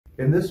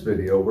In this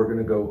video, we're going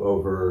to go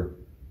over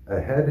a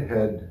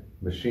head-head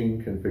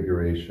machine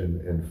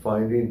configuration and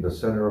finding the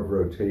center of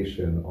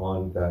rotation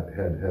on that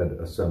head-head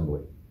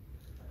assembly.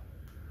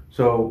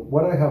 So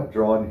what I have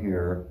drawn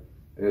here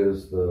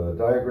is the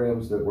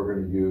diagrams that we're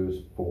going to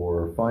use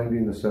for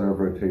finding the center of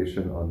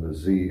rotation on the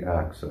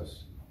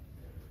Z-axis.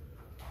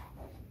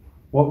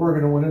 What we're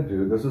going to want to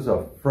do, this is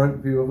a front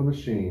view of a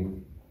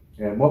machine,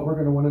 and what we're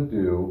going to want to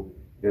do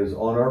is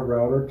on our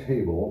router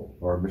table,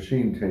 our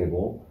machine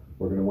table,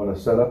 we're going to want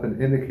to set up an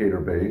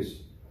indicator base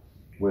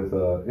with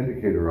an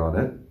indicator on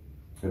it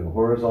in a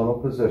horizontal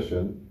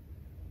position,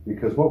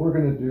 because what we're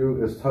going to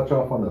do is touch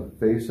off on the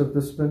face of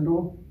the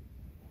spindle,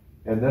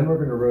 and then we're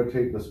going to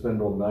rotate the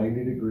spindle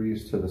 90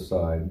 degrees to the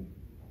side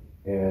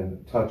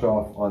and touch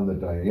off on the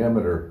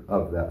diameter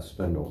of that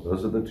spindle.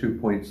 Those are the 2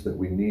 points that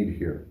we need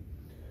here.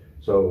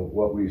 So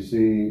what we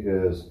see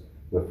is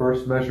the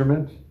first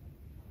measurement,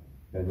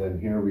 and then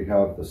here we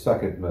have the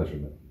second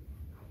measurement.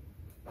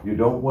 You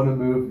don't want to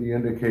move the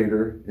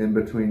indicator in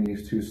between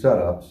these two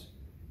setups,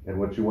 and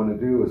what you want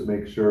to do is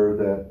make sure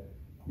that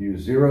you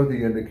zero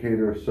the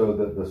indicator so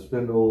that the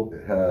spindle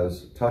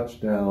has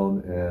touched down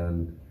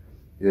and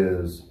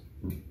is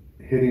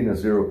hitting a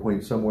 0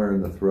 point somewhere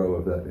in the throw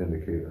of that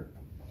indicator.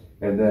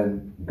 And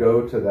then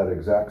go to that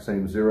exact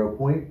same 0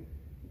 point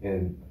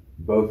in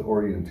both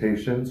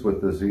orientations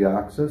with the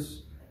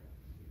Z-axis,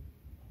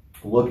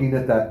 looking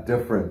at that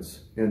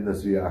difference in the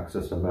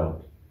Z-axis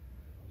amount.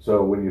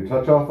 So when you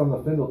touch off on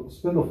the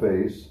spindle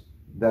face,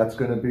 that's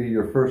going to be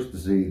your first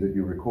Z that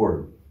you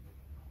record.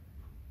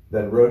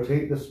 Then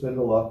rotate the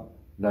spindle up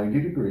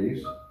 90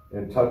 degrees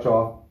and touch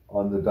off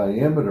on the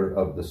diameter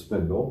of the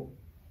spindle.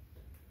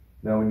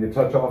 Now when you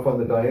touch off on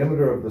the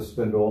diameter of the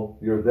spindle,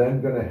 you're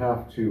then going to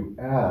have to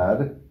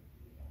add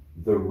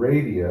the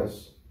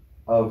radius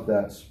of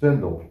that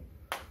spindle.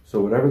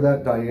 So whatever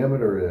that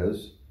diameter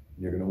is,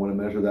 you're going to want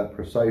to measure that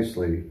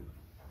precisely.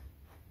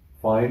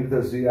 Find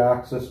the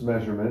Z-axis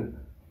measurement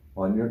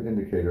on your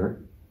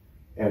indicator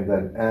and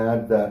then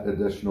add that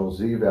additional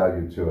Z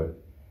value to it.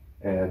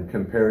 And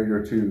compare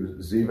your two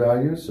Z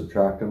values,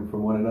 subtract them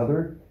from one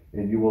another,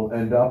 and you will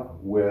end up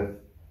with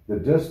the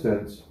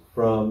distance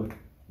from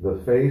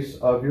the face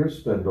of your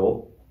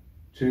spindle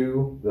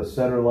to the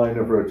center line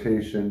of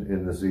rotation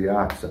in the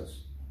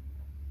Z-axis.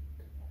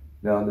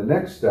 Now in the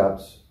next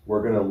steps,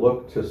 we're going to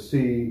look to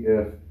see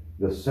if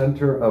the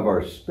center of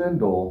our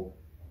spindle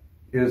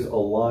is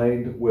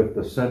aligned with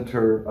the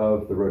center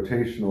of the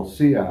rotational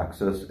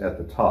C-axis at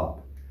the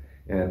top.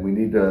 And we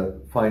need to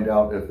find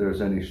out if there's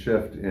any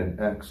shift in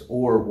X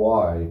or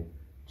Y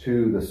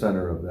to the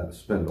center of that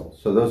spindle.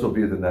 So those will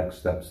be the next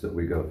steps that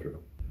we go through.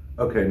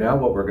 Okay, now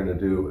what we're going to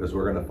do is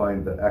we're going to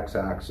find the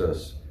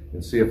X-axis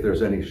and see if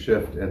there's any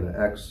shift in the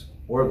X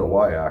or the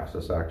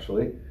Y-axis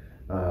actually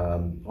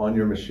on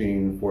your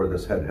machine for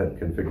this head-head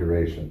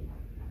configuration.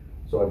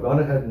 So I've gone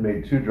ahead and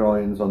made two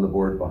drawings on the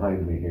board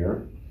behind me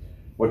here.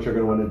 What you're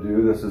going to want to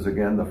do, this is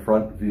again the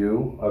front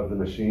view of the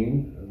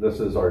machine. This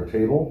is our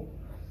table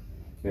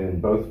in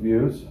both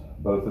views.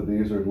 Both of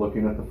these are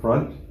looking at the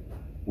front.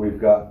 We've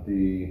got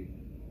the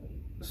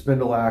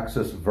spindle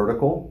axis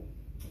vertical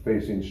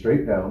facing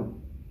straight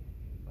down,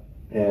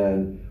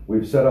 and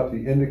we've set up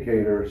the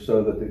indicator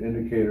so that the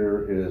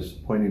indicator is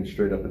pointing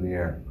straight up in the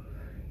air.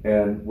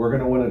 And we're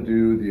going to want to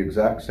do the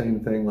exact same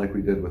thing like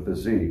we did with the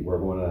Z. We're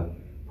going to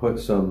put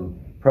some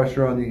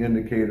pressure on the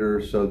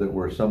indicator so that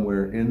we're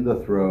somewhere in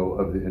the throw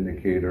of the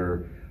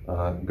indicator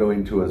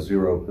going to a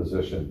 0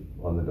 position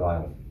on the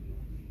dial.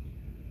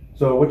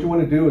 So what you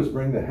want to do is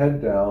bring the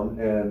head down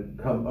and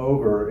come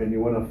over, and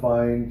you want to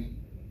find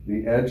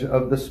the edge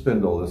of the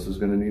spindle. This is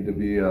going to need to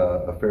be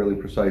a fairly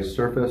precise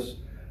surface.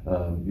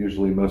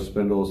 Usually most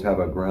spindles have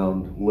a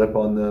ground lip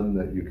on them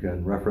that you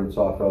can reference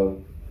off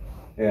of.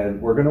 And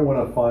we're going to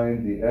want to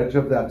find the edge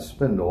of that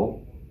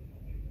spindle,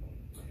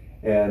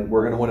 and we're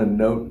going to want to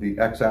note the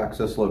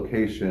X-axis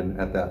location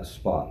at that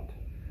spot.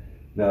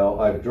 Now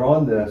I've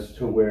drawn this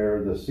to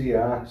where the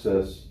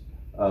C-axis,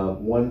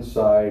 one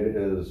side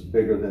is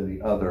bigger than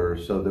the other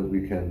so that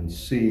we can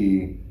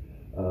see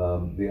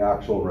the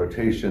actual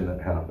rotation that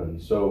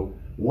happens. So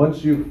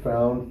once you've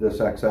found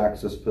this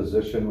X-axis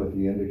position with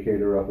the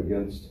indicator up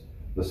against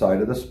the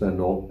side of the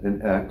spindle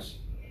in X,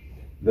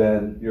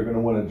 then you're going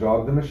to want to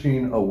jog the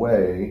machine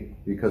away,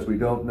 because we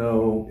don't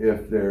know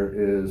if there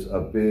is a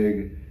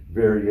big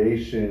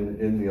variation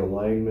in the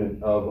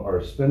alignment of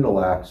our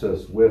spindle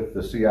axis with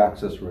the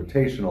C-axis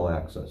rotational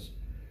axis.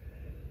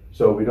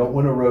 So we don't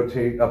want to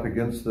rotate up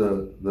against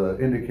the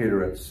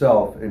indicator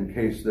itself in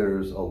case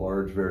there's a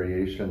large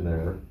variation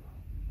there.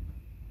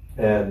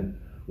 And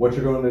what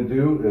you're going to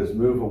do is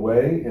move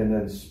away and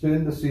then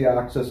spin the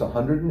C-axis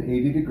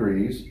 180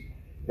 degrees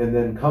and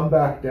then come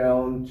back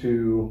down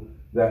to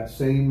that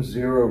same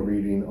 0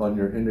 reading on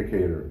your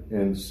indicator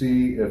and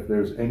see if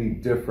there's any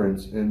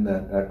difference in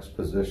that X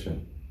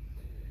position.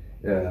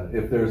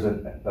 If there's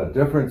a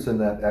difference in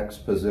that X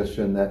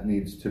position, that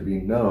needs to be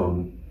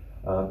known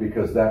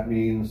because that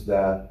means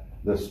that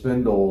the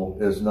spindle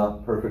is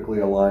not perfectly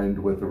aligned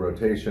with the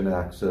rotation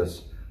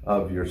axis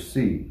of your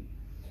C.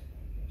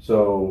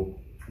 So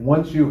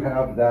once you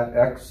have that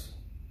X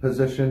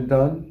position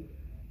done,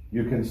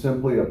 you can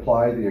simply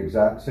apply the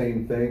exact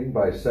same thing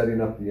by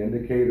setting up the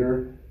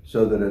indicator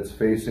so that it's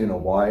facing a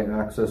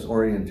Y-axis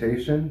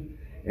orientation,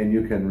 and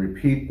you can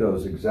repeat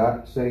those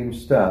exact same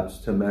steps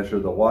to measure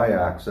the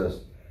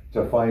Y-axis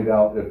to find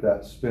out if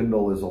that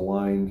spindle is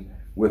aligned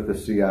with the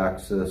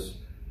C-axis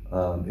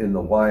in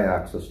the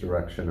Y-axis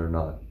direction or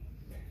not.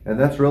 And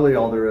that's really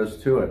all there is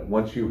to it.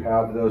 Once you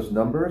have those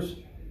numbers,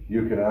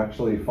 you can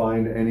actually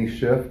find any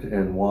shift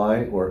in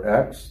Y or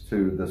X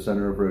to the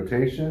center of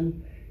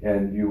rotation,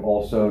 and you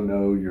also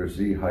know your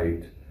Z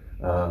height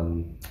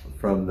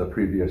from the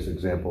previous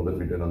example that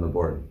we did on the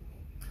board.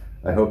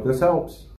 I hope this helps.